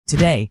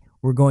Today,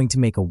 we're going to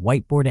make a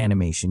whiteboard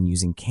animation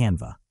using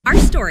Canva. Our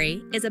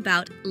story is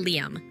about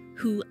Liam,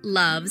 who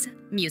loves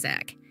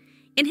music.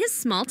 In his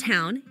small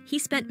town, he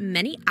spent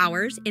many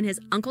hours in his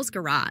uncle's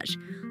garage,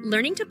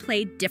 learning to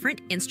play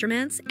different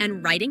instruments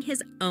and writing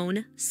his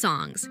own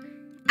songs.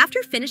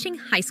 After finishing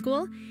high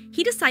school,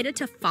 he decided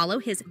to follow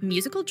his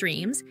musical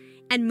dreams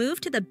and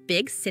move to the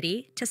big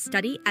city to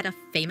study at a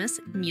famous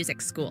music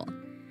school.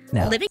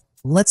 Now,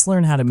 let's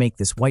learn how to make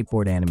this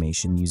whiteboard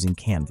animation using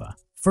Canva.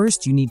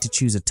 First, you need to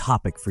choose a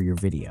topic for your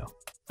video.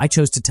 I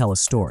chose to tell a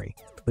story,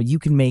 but you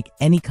can make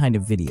any kind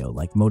of video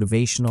like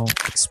motivational,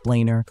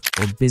 explainer,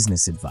 or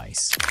business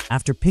advice.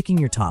 After picking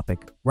your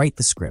topic, write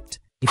the script.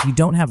 If you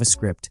don't have a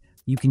script,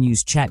 you can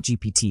use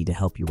ChatGPT to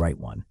help you write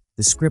one.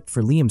 The script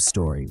for Liam's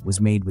story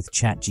was made with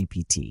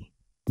ChatGPT.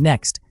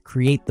 Next,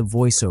 create the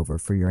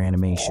voiceover for your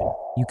animation.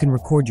 You can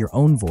record your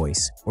own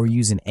voice or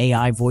use an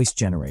AI voice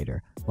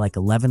generator like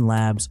 11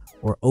 Labs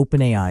or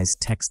OpenAI's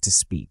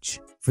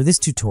text-to-speech. For this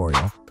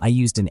tutorial, I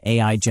used an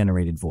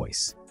AI-generated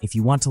voice. If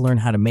you want to learn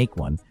how to make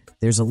one,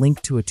 there's a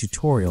link to a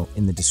tutorial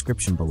in the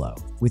description below.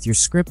 With your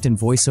script and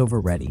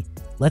voiceover ready,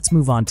 let's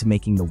move on to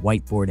making the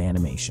whiteboard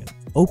animation.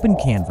 Open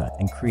Canva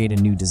and create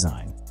a new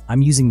design.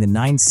 I'm using the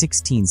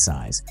 9:16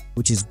 size,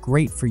 which is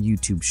great for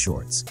YouTube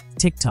Shorts,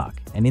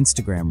 TikTok, and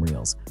Instagram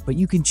Reels, but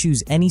you can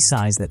choose any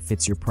size that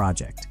fits your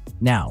project.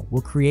 Now,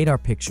 we'll create our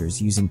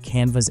pictures using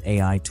Canva's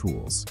AI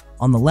tools.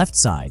 On the left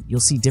side, you'll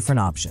see different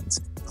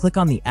options. Click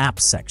on the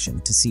Apps section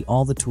to see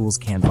all the tools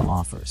Canva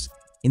offers.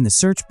 In the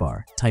search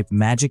bar, type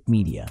Magic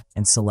Media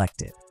and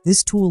select it.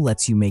 This tool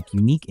lets you make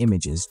unique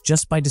images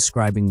just by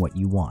describing what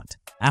you want.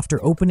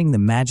 After opening the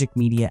Magic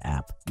Media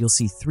app, you'll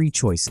see three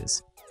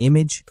choices: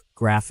 image,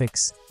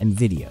 graphics, and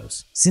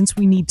videos. Since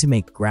we need to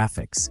make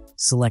graphics,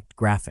 select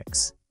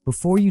graphics.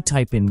 Before you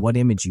type in what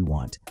image you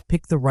want,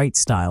 pick the right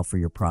style for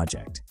your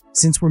project.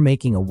 Since we're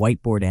making a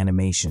whiteboard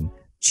animation,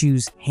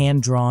 choose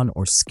hand-drawn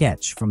or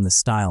sketch from the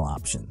style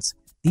options.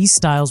 These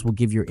styles will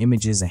give your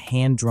images a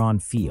hand-drawn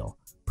feel,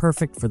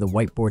 perfect for the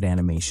whiteboard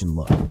animation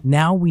look.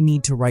 Now we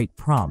need to write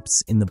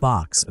prompts in the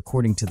box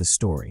according to the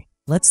story.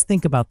 Let's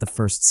think about the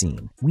first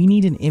scene. We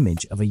need an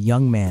image of a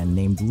young man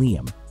named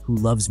Liam who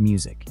loves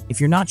music. If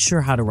you're not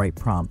sure how to write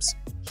prompts,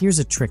 here's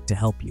a trick to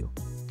help you.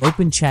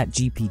 Open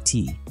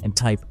ChatGPT and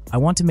type, "I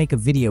want to make a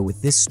video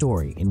with this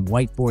story in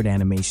whiteboard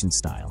animation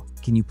style.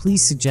 Can you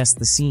please suggest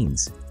the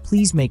scenes?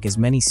 Please make as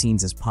many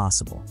scenes as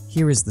possible.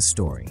 Here is the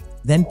story."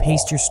 Then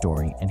paste your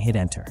story and hit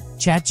enter.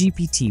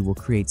 ChatGPT will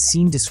create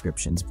scene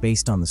descriptions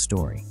based on the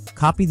story.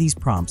 Copy these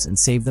prompts and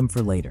save them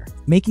for later.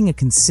 Making a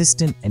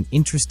consistent and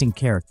interesting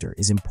character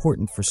is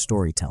important for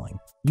storytelling.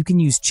 You can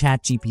use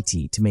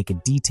ChatGPT to make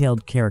a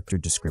detailed character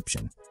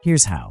description.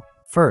 Here's how.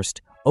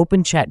 First,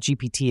 open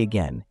ChatGPT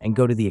again and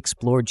go to the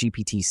Explore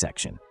GPT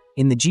section.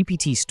 In the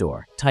GPT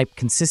store, type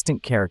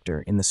consistent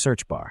character in the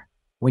search bar.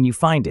 When you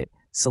find it,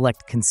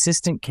 select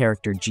Consistent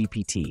Character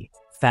GPT,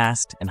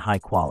 fast and high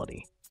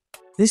quality.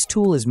 This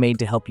tool is made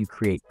to help you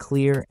create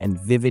clear and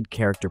vivid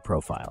character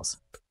profiles.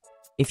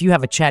 If you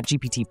have a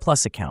ChatGPT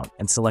Plus account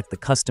and select the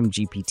Custom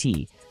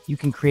GPT, you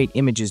can create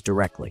images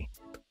directly.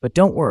 But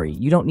don't worry,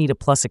 you don't need a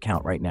Plus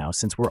account right now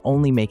since we're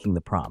only making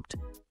the prompt.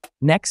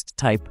 Next,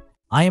 type,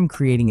 "I am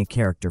creating a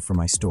character for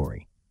my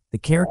story." The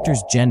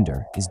character's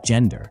gender is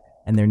gender,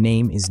 and their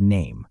name is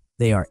name.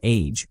 They are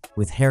age,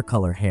 with hair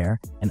color hair,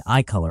 and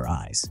eye color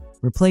eyes.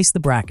 Replace the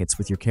brackets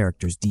with your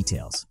character's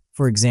details.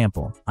 For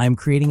example, I am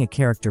creating a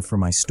character for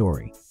my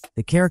story.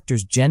 The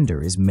character's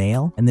gender is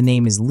male, and the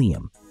name is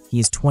Liam. He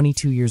is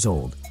 22 years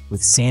old,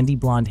 with sandy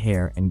blonde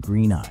hair and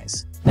green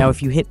eyes. Now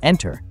if you hit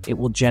enter, it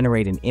will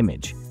generate an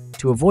image.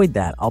 To avoid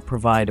that, I'll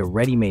provide a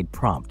ready-made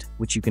prompt,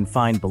 which you can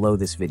find below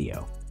this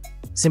video.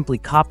 Simply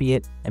copy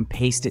it and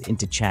paste it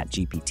into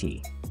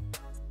ChatGPT.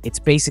 It's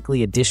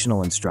basically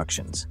additional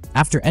instructions.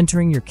 After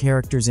entering your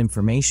character's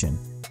information,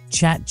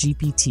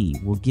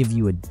 ChatGPT will give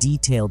you a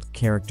detailed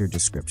character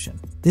description.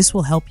 This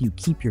will help you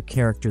keep your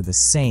character the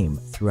same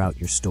throughout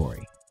your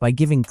story. By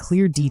giving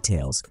clear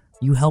details,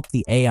 you help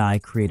the AI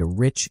create a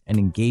rich and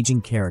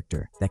engaging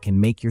character that can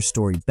make your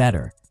story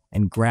better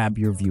and grab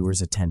your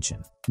viewers'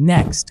 attention.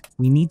 Next,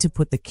 we need to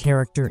put the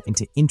character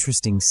into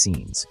interesting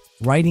scenes.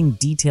 Writing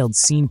detailed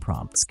scene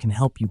prompts can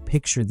help you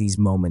picture these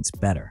moments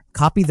better.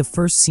 Copy the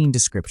first scene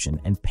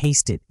description and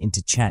paste it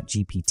into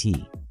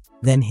ChatGPT.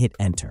 Then hit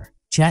enter.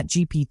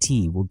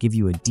 ChatGPT will give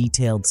you a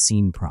detailed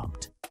scene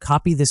prompt.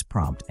 Copy this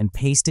prompt and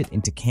paste it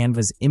into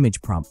Canva's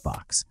image prompt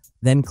box.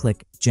 Then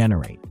click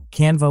Generate.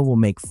 Canva will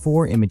make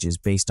 4 images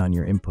based on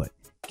your input,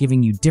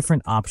 giving you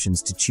different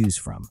options to choose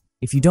from.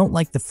 If you don't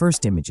like the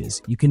first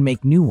images, you can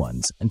make new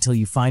ones until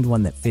you find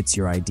one that fits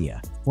your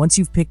idea. Once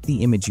you've picked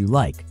the image you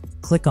like,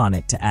 click on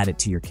it to add it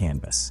to your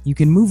canvas. You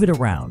can move it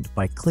around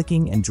by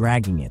clicking and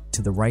dragging it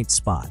to the right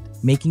spot,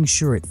 making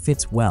sure it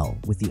fits well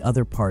with the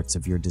other parts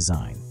of your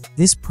design.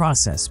 This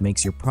process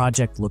makes your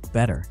project look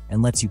better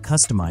and lets you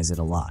customize it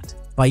a lot.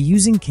 By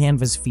using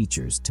Canva's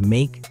features to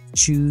make,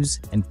 choose,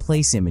 and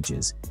place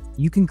images,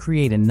 you can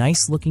create a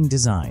nice-looking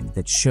design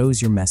that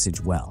shows your message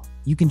well.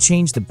 You can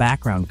change the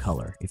background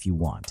color if you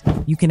want.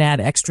 You can add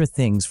extra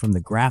things from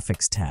the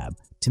Graphics tab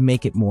to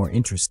make it more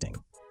interesting.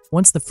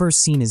 Once the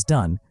first scene is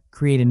done,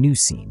 create a new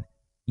scene.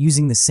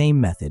 Using the same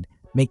method,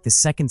 make the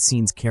second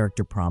scene's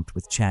character prompt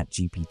with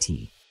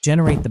ChatGPT.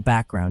 Generate the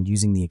background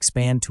using the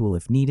Expand tool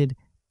if needed,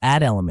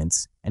 add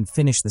elements, and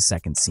finish the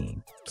second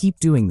scene. Keep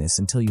doing this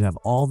until you have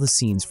all the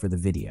scenes for the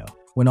video.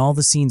 When all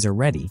the scenes are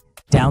ready,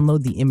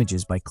 download the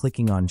images by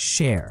clicking on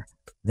Share,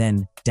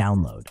 then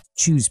Download.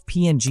 Choose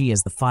PNG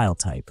as the file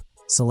type,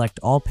 select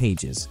all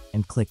pages,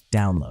 and click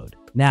Download.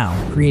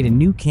 Now, create a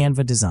new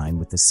Canva design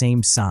with the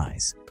same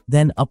size.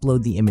 Then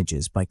upload the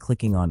images by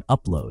clicking on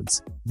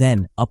Uploads,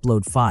 then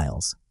Upload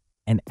Files,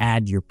 and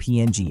add your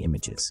PNG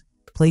images.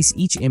 Place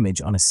each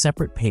image on a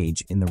separate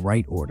page in the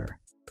right order.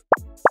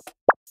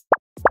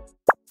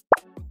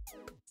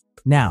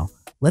 Now,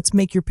 let's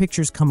make your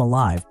pictures come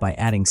alive by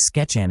adding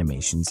sketch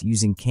animations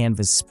using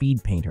Canva's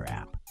Speed Painter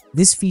app.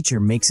 This feature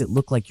makes it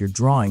look like your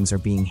drawings are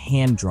being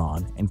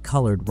hand-drawn and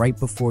colored right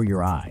before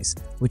your eyes,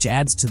 which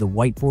adds to the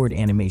whiteboard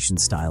animation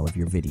style of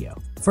your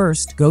video.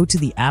 First, go to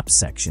the Apps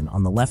section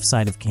on the left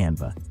side of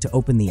Canva to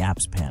open the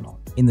Apps panel.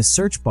 In the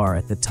search bar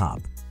at the top,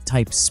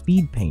 type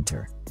Speed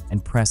Painter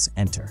and press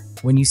Enter.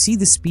 When you see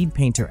the Speed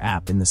Painter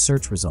app in the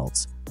search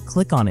results,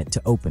 click on it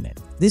to open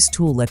it. This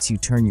tool lets you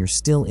turn your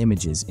still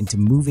images into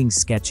moving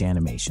sketch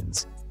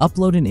animations.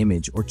 Upload an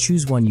image or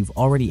choose one you've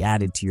already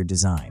added to your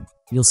design.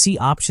 You'll see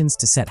options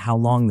to set how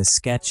long the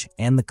sketch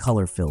and the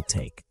color fill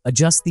take.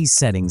 Adjust these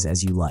settings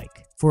as you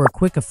like. For a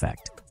quick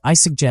effect, I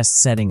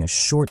suggest setting a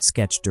short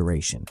sketch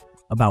duration,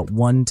 about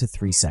 1 to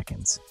 3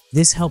 seconds.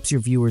 This helps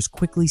your viewers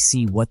quickly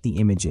see what the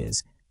image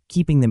is,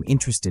 keeping them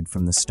interested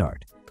from the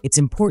start. It's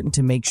important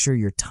to make sure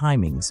your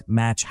timings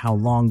match how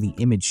long the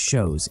image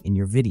shows in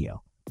your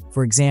video.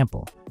 For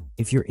example,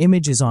 if your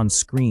image is on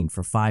screen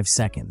for 5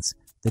 seconds,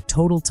 the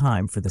total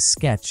time for the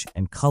sketch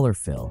and color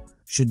fill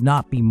should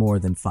not be more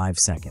than 5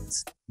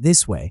 seconds.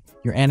 This way,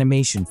 your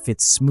animation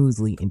fits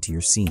smoothly into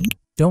your scene.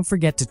 Don't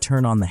forget to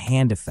turn on the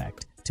hand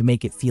effect to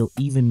make it feel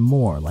even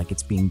more like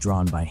it's being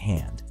drawn by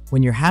hand.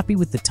 When you're happy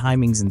with the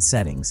timings and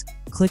settings,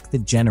 click the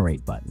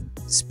Generate button.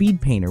 Speed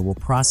Painter will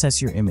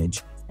process your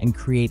image and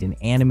create an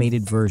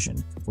animated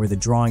version where the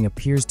drawing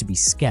appears to be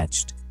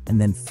sketched and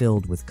then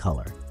filled with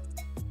color.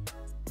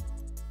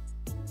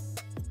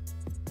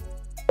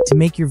 To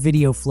make your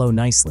video flow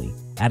nicely,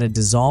 add a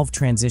dissolve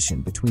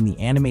transition between the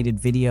animated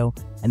video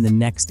and the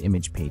next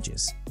image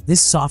pages.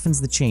 This softens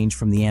the change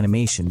from the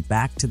animation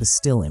back to the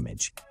still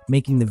image,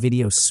 making the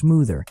video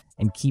smoother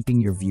and keeping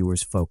your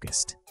viewers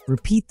focused.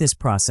 Repeat this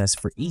process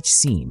for each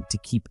scene to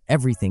keep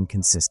everything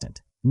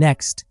consistent.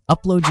 Next,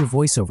 upload your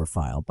voiceover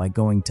file by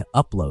going to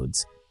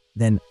Uploads,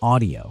 then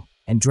Audio,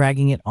 and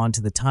dragging it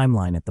onto the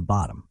timeline at the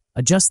bottom.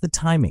 Adjust the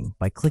timing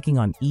by clicking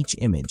on each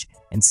image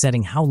and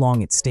setting how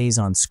long it stays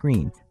on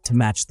screen to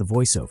match the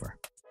voiceover.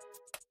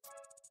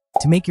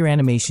 To make your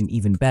animation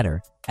even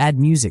better, add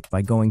music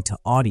by going to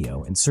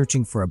Audio and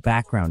searching for a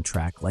background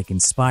track like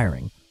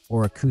Inspiring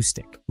or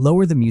Acoustic.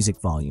 Lower the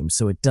music volume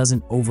so it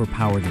doesn't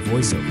overpower the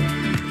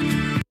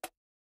voiceover,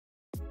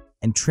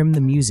 and trim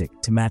the music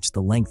to match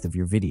the length of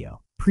your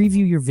video.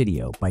 Preview your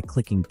video by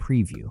clicking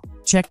Preview.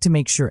 Check to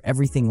make sure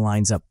everything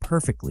lines up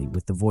perfectly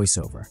with the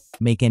voiceover.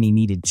 Make any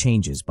needed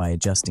changes by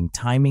adjusting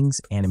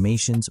timings,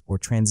 animations, or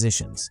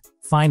transitions.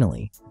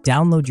 Finally,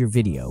 download your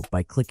video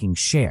by clicking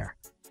Share,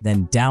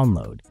 then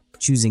Download,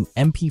 choosing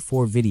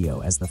MP4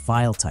 video as the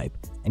file type,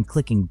 and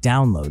clicking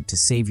Download to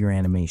save your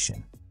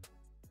animation.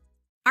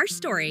 Our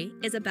story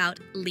is about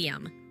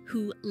Liam,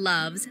 who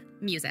loves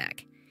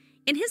music.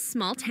 In his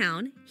small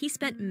town, he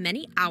spent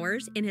many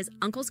hours in his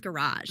uncle's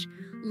garage,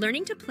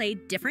 learning to play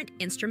different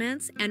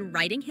instruments and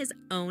writing his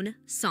own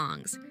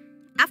songs.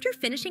 After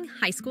finishing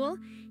high school,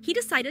 he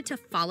decided to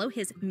follow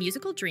his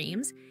musical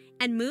dreams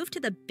and move to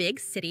the big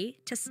city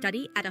to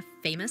study at a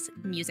famous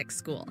music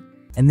school.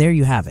 And there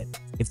you have it.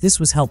 If this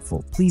was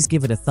helpful, please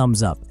give it a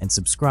thumbs up and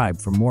subscribe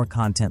for more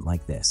content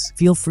like this.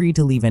 Feel free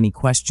to leave any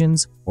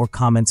questions or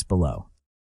comments below.